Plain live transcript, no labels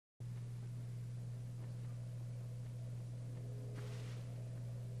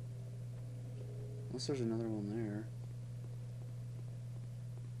Unless there's another one there.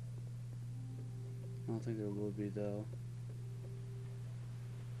 I don't think there would be, though.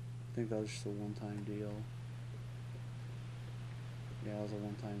 I think that was just a one-time deal. Yeah, it was a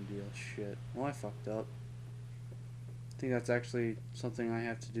one-time deal. Shit. Well, I fucked up. I think that's actually something I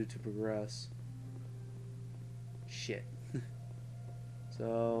have to do to progress. Shit.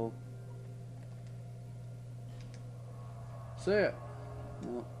 So yeah.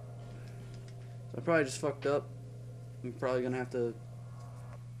 No. So I probably just fucked up. I'm probably gonna have to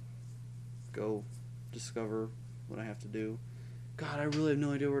go discover what I have to do. God, I really have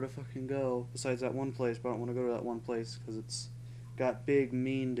no idea where to fucking go besides that one place, but I don't want to go to that one place because it's got big,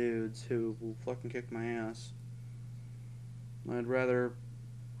 mean dudes who will fucking kick my ass. I'd rather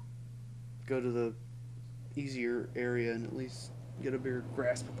go to the easier area and at least get a bigger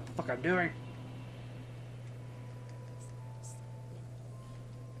grasp of what the fuck I'm doing.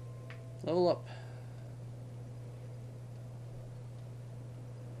 Level up.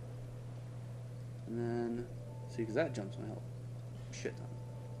 And then, see, because that jumps my health. Shit ton.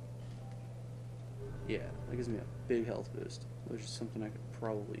 Yeah, that gives me a big health boost, which is something I could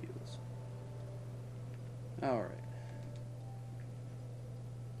probably use. Alright.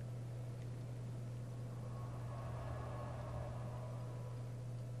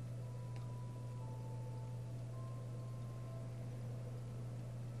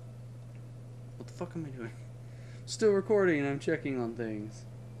 What the fuck am I doing? Still recording and I'm checking on things.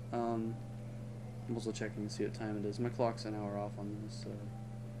 I'm also checking to see what time it is. My clock's an hour off on this, so.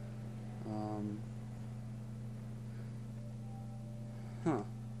 Huh.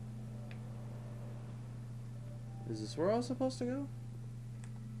 Is this where I was supposed to go?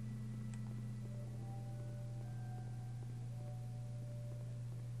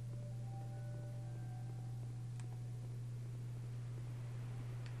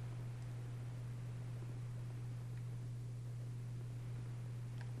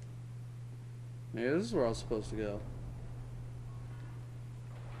 Maybe this is where I was supposed to go.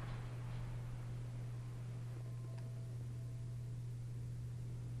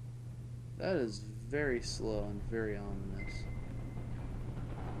 That is very slow and very ominous.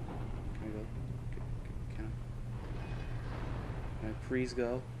 Can I go? Can I please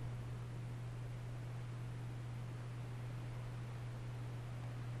go?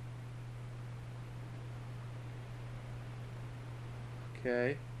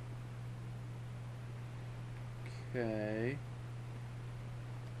 Okay. Okay.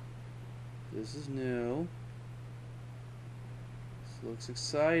 This is new. This looks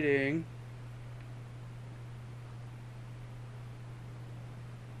exciting.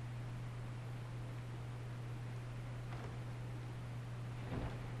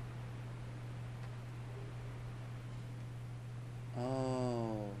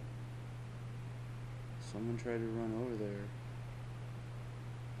 Oh. Someone tried to run over there.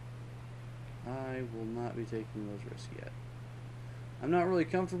 I will not be taking those risks yet. I'm not really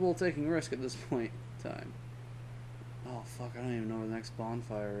comfortable taking risk at this point in time. Oh fuck, I don't even know where the next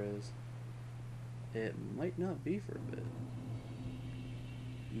bonfire is. It might not be for a bit.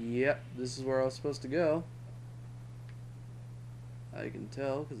 Yep, this is where I was supposed to go. I can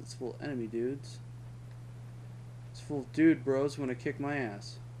tell because it's full of enemy dudes. It's full of dude bros who want to kick my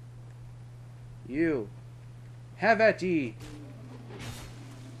ass. You. Have at ye!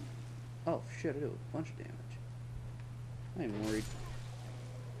 Oh shit, I do a bunch of damage. I ain't worried.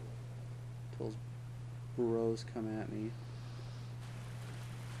 Till those bros come at me.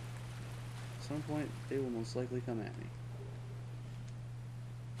 At some point, they will most likely come at me.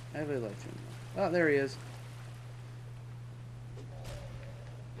 I have a life gem though. Oh, there he is.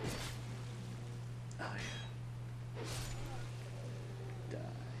 Oh yeah. Die.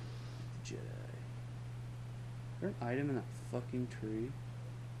 Jedi. Is there an item in that fucking tree?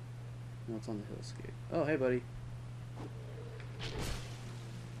 No, it's on the hillscape. Oh, hey, buddy.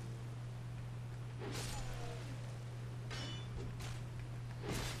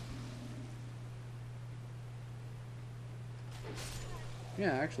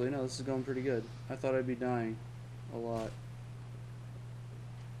 Yeah, actually, no, this is going pretty good. I thought I'd be dying a lot.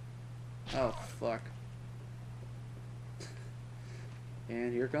 Oh, fuck.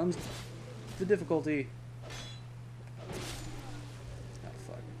 And here comes the difficulty.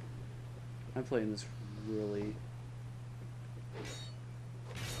 I'm playing this really...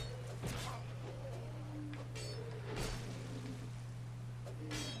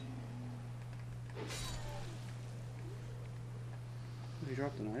 He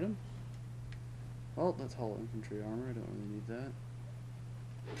dropped an item? Oh, that's hollow infantry armor. I don't really need that.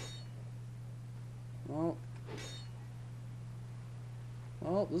 Well...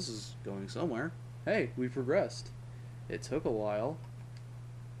 Well, this is going somewhere. Hey, we progressed. It took a while.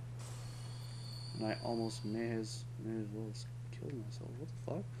 And I almost may as well have killed myself. What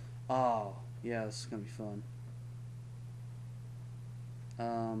the fuck? Oh, yeah, this is gonna be fun.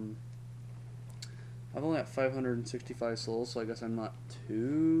 I've only got 565 souls, so I guess I'm not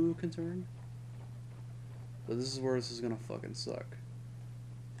too concerned. But this is where this is gonna fucking suck.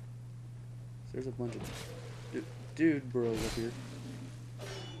 There's a bunch of dude bros up here.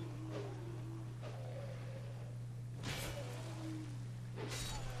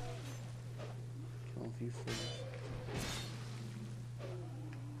 Kill a few first.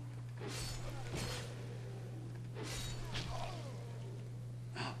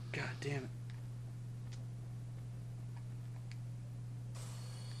 Oh, god damn it.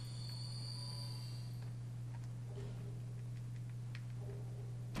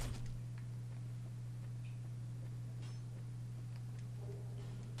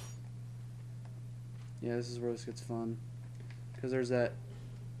 Yeah, this is where this gets fun. Because there's that...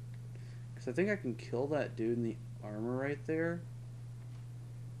 Because I think I can kill that dude in the armor right there.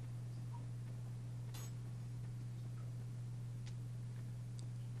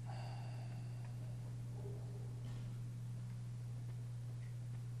 I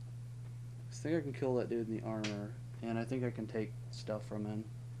think I can kill that dude in the armor. And I think I can take stuff from him.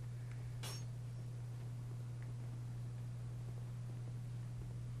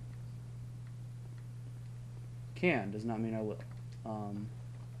 Can does not mean I will.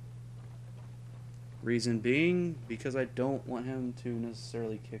 Reason being, because I don't want him to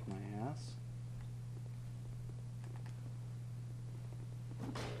necessarily kick my ass.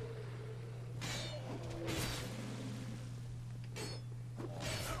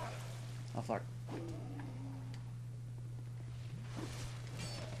 Oh fuck.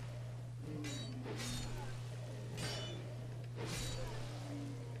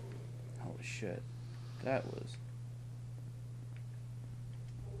 Holy shit. That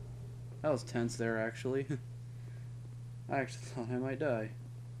was tense there, actually. I actually thought I might die.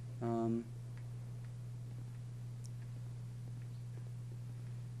 So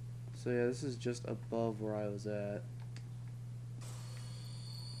yeah, this is just above where I was at.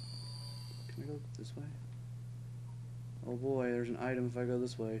 Can I go this way? Oh boy, there's an item if I go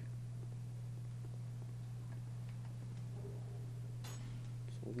this way.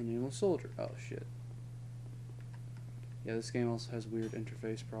 Sold the nameless soldier. Oh shit. Yeah, this game also has weird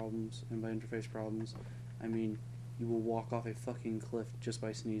interface problems, and by interface problems, I mean you will walk off a fucking cliff just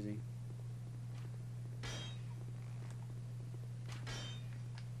by sneezing.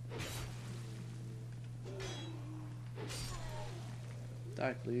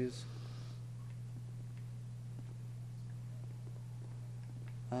 Die, please.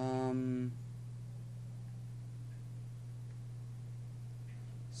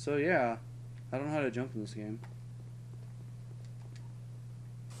 So yeah, I don't know how to jump in this game.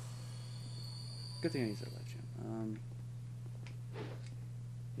 Good thing I used that light jump.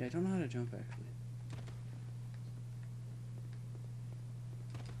 Yeah, I don't know how to jump actually.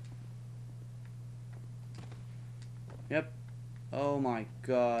 Yep. Oh my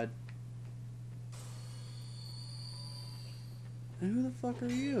god. And who the fuck are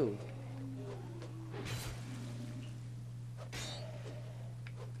you?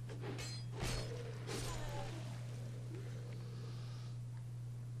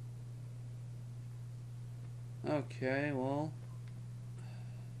 Okay, well,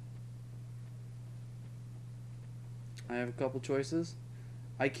 I have a couple choices.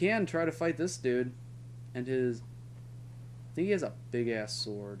 I can try to fight this dude and his... I think he has a big ass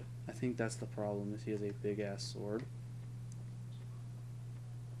sword. I think that's the problem, is he has a big ass sword.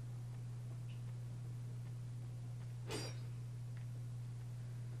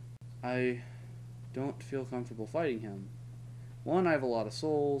 I don't feel comfortable fighting him. One, I have a lot of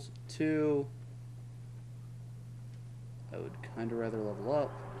souls. Two, I would kind of rather level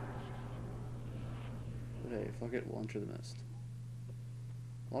up. But hey, fuck it, we'll enter the mist.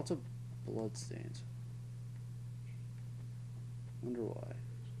 Lots of blood stains. Wonder why.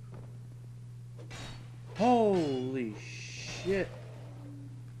 Holy shit.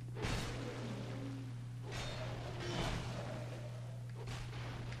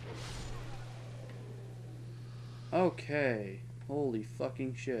 Okay. Holy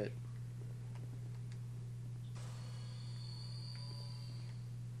fucking shit.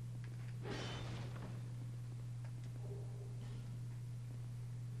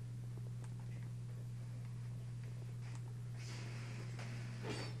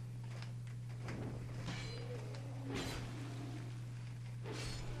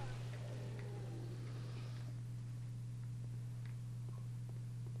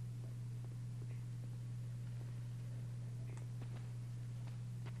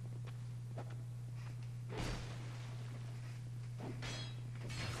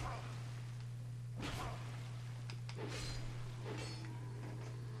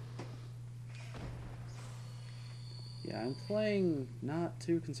 Yeah, I'm playing not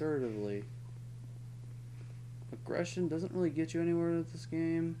too conservatively. Aggression doesn't really get you anywhere with this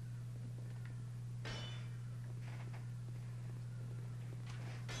game.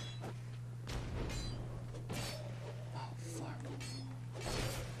 Oh, fuck.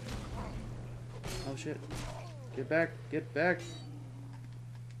 Oh, shit. Get back. Get back.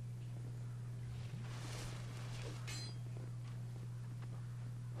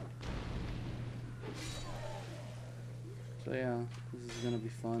 So yeah, this is gonna be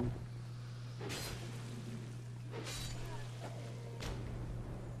fun.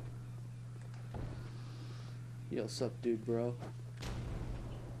 Yo, sup, dude, bro?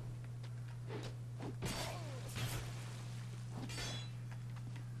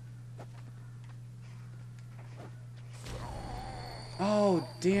 Oh,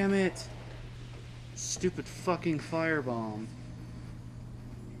 damn it! Stupid fucking firebomb.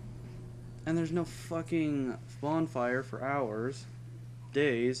 And there's no fucking bonfire for hours,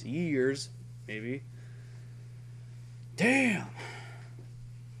 days, years, maybe. Damn!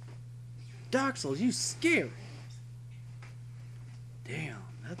 Dark Souls, you scary! Damn,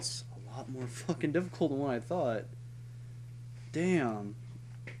 that's a lot more fucking difficult than what I thought. Damn.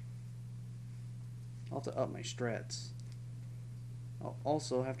 I'll have to up my strats. I'll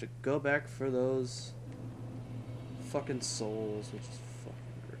also have to go back for those fucking souls, which is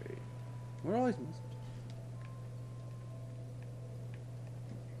fucking great. Where are all these messages?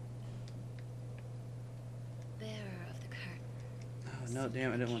 Bearer of the curtain. Oh, no,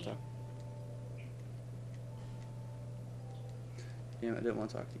 damn, I didn't want to talk. Damn, I didn't want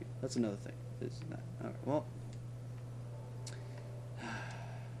to talk to you. That's another thing. Is that alright? Well,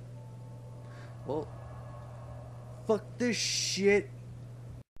 well, fuck this shit.